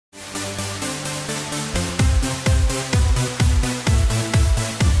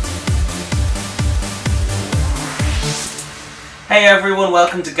Hey everyone,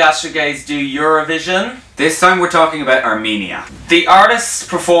 welcome to GastroGays do Eurovision. This time we're talking about Armenia. The artist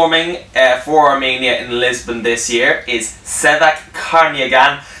performing for Armenia in Lisbon this year is Sevak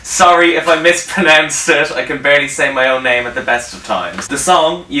Khanagyan. Sorry if I mispronounced it, I can barely say my own name at the best of times. The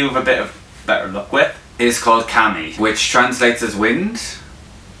song you have a bit of better luck with Is called Qami, which translates as wind.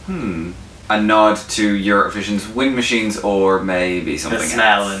 A nod to Eurovision's wind machines, or maybe something else. The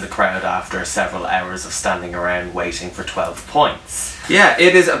smell in the crowd after several hours of standing around waiting for 12 points. Yeah,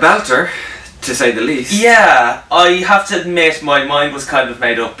 it is a belter, to say the least. Yeah, I have to admit my mind was kind of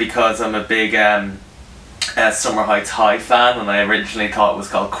made up because I'm a big Summer Heights High fan, and I originally thought it was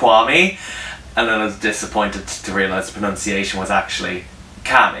called Qami, and then I was disappointed to realise the pronunciation was actually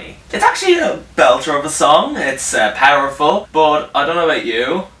Khami. It's actually a belter of a song, it's powerful, but I don't know about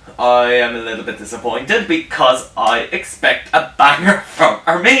you, I am a little bit disappointed because I expect a banger from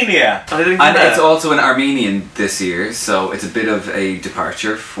Armenia. And it's also an Armenian this year, so it's a bit of a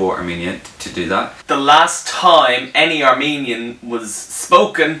departure for Armenia to do that. The last time any Armenian was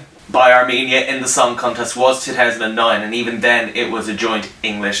spoken by Armenia in the Song Contest was 2009, and even then it was a joint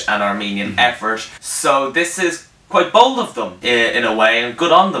English and Armenian effort. So this is quite bold of them in a way, and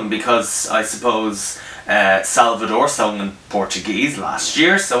good on them, because I suppose Salvador sung in Portuguese last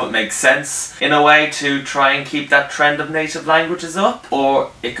year, so it makes sense in a way to try and keep that trend of native languages up,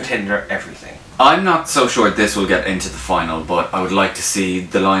 or it could hinder everything. I'm not so sure this will get into the final, but I would like to see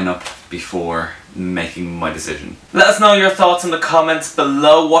the lineup before making my decision. Let us know your thoughts in the comments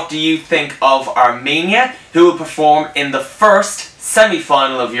below. What do you think of Armenia, who will perform in the first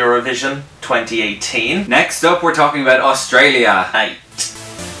semi-final of Eurovision 2018? Next up, we're talking about Australia. Hey.